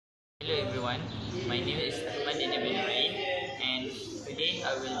everyone. My name is Ahmad Ibrahim, and today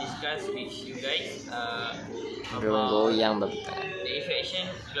I will discuss with you guys about the efficient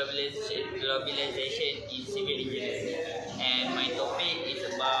globalization in civil engineering. And my topic is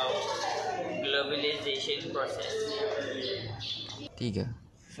about globalization process.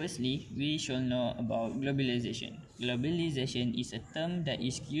 Firstly, we should know about globalization. Globalization is a term that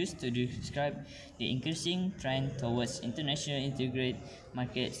is used to describe the increasing trend towards international integrated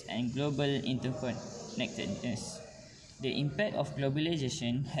markets and global interconnectedness. The impact of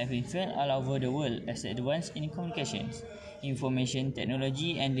globalization has been felt all over the world as advances in communications, information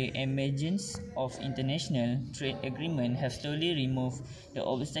technology, and the emergence of international trade agreements have slowly removed the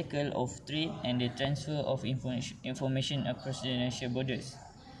obstacle of trade and the transfer of information across the national borders.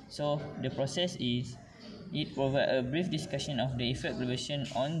 So the process is it provides a brief discussion of the effect of globalization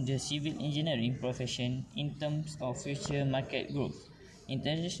on the civil engineering profession in terms of future market growth,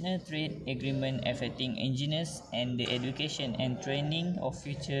 international trade agreement affecting engineers, and the education and training of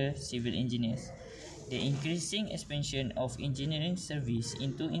future civil engineers. The increasing expansion of engineering service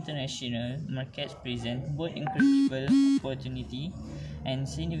into international markets presents both incredible opportunity and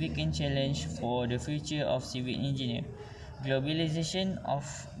significant challenge for the future of civil engineering. Globalization of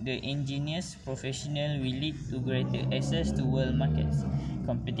the engineers professional will lead to greater access to world markets,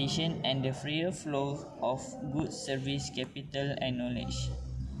 competition, and the freer flow of goods, service, capital, and knowledge.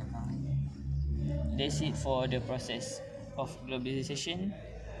 That's it for the process of globalization.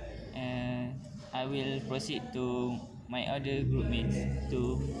 I will proceed to my other group mates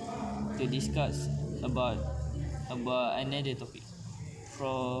to discuss about another topic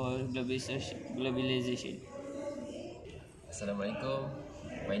for globalization. Assalamualaikum.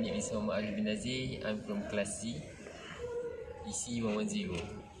 My name is Muhammad Ali bin Nazir. I'm from Class C, ECM157.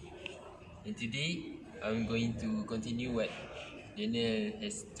 And today, I'm going to continue what Daniel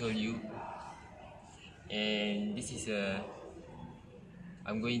has told you. And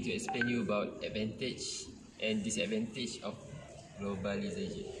I'm going to explain you about advantage and disadvantage of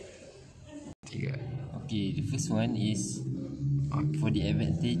globalization. Okay, the first one is for the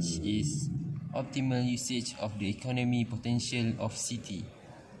advantage is optimal usage of the economy potential of city.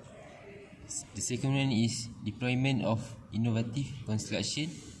 The second one is deployment of innovative construction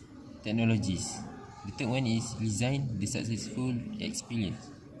technologies. The third one is design the successful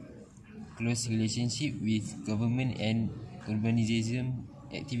experience. Close relationship with government and urbanization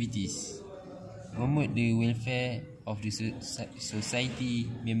activities. Promote the welfare of the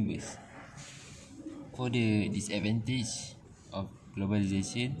society members. For the disadvantage of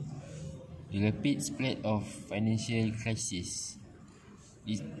globalization, the rapid spread of financial crisis.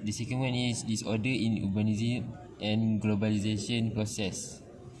 The second one is disorder in urbanism and globalization process.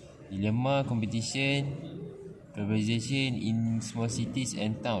 Dilemma competition, globalization in small cities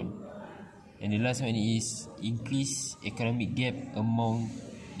and towns. And the last one is increased economic gap among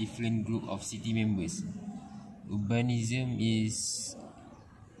different group of city members. Urbanism is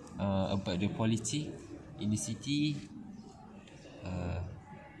about the politics in the city.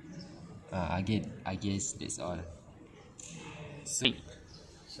 I guess that's all. So,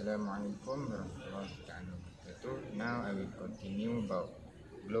 Assalamualaikum warahmatullahi wabarakatuh. Now I will continue about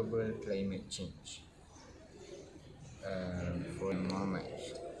global climate change. For Muhammad,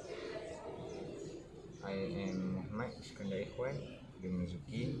 I am Muhammad Iskandar Ikhwan bin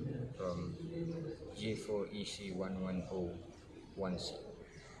Mazuki from J4EC110-1C.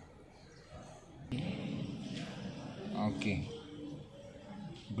 Okay.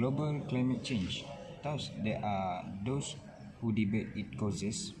 Global climate change. Thus, there are those who debate its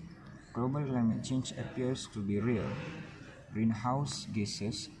causes. Global climate change appears to be real. Greenhouse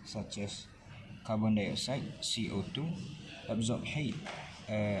gases such as carbon dioxide (CO2) absorb heat,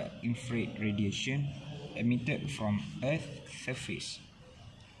 infrared radiation emitted from Earth's surface.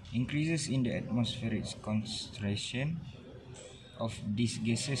 Increases in the atmospheric concentration of these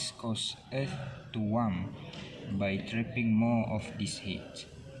gases cause Earth to warm by trapping more of this heat.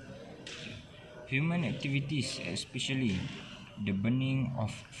 Human activities, especially the burning of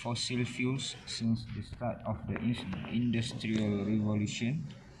fossil fuels since the start of the Industrial Revolution,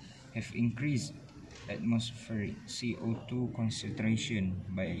 have increased atmospheric CO2 concentration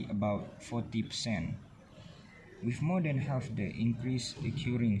by about 40%, with more than half the increase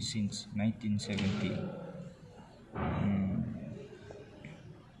occurring since 1970.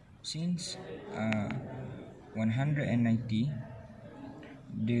 Since 190,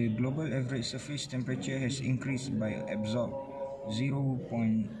 the global average surface temperature has increased by about 0.8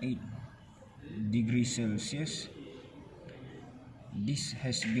 degrees Celsius. This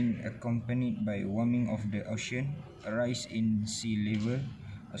has been accompanied by warming of the ocean, a rise in sea level,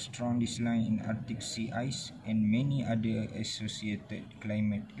 a strong decline in Arctic sea ice, and many other associated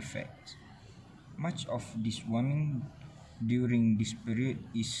climate effects. Much of this warming during this period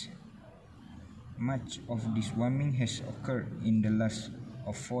is Much of this warming has occurred in the last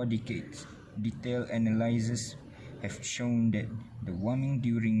of 4 decades. Detailed analyses have shown that the warming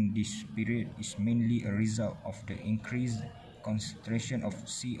during this period is mainly a result of the increased concentration of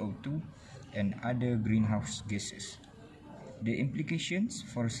CO2 and other greenhouse gases. The implications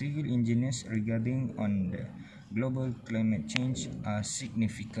for civil engineers regarding on the global climate change are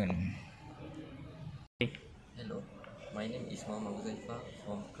significant. Hello, my name is Muhammad Huzaifa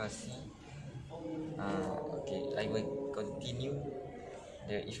from Class C. I will continue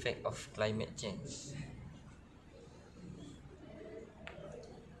the effect of climate change.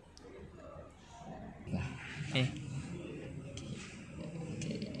 Okay.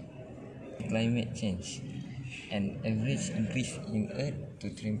 Climate change, an average increase in Earth to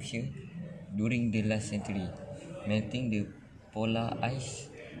temperature during the last century, melting the polar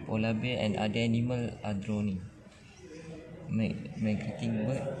ice, polar bear and other animals are drowning. Migrating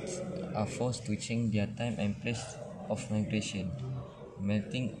birds are forced to change their time and place of migration.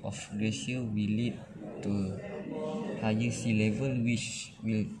 Melting of glacier will lead to higher sea level, which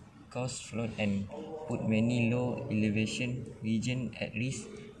will cause flood and put many low elevation regions at risk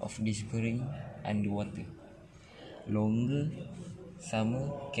of disappearing underwater. Longer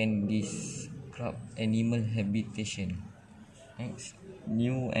summer can disrupt animal habitation. Next,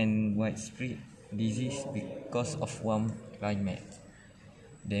 new and widespread disease because of warm climate.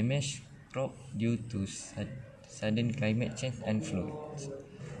 Damage crop due to sudden climate change and floods.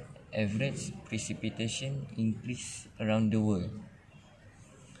 Average precipitation increase around the world.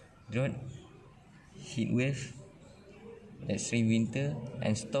 Drought, heat wave, extreme winter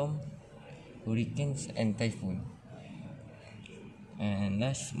and storm, hurricanes and typhoon. And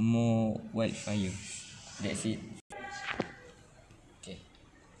last, more wildfire. That's it. Okay.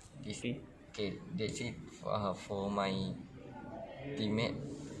 That's it for my teammate.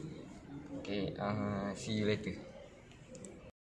 See you later.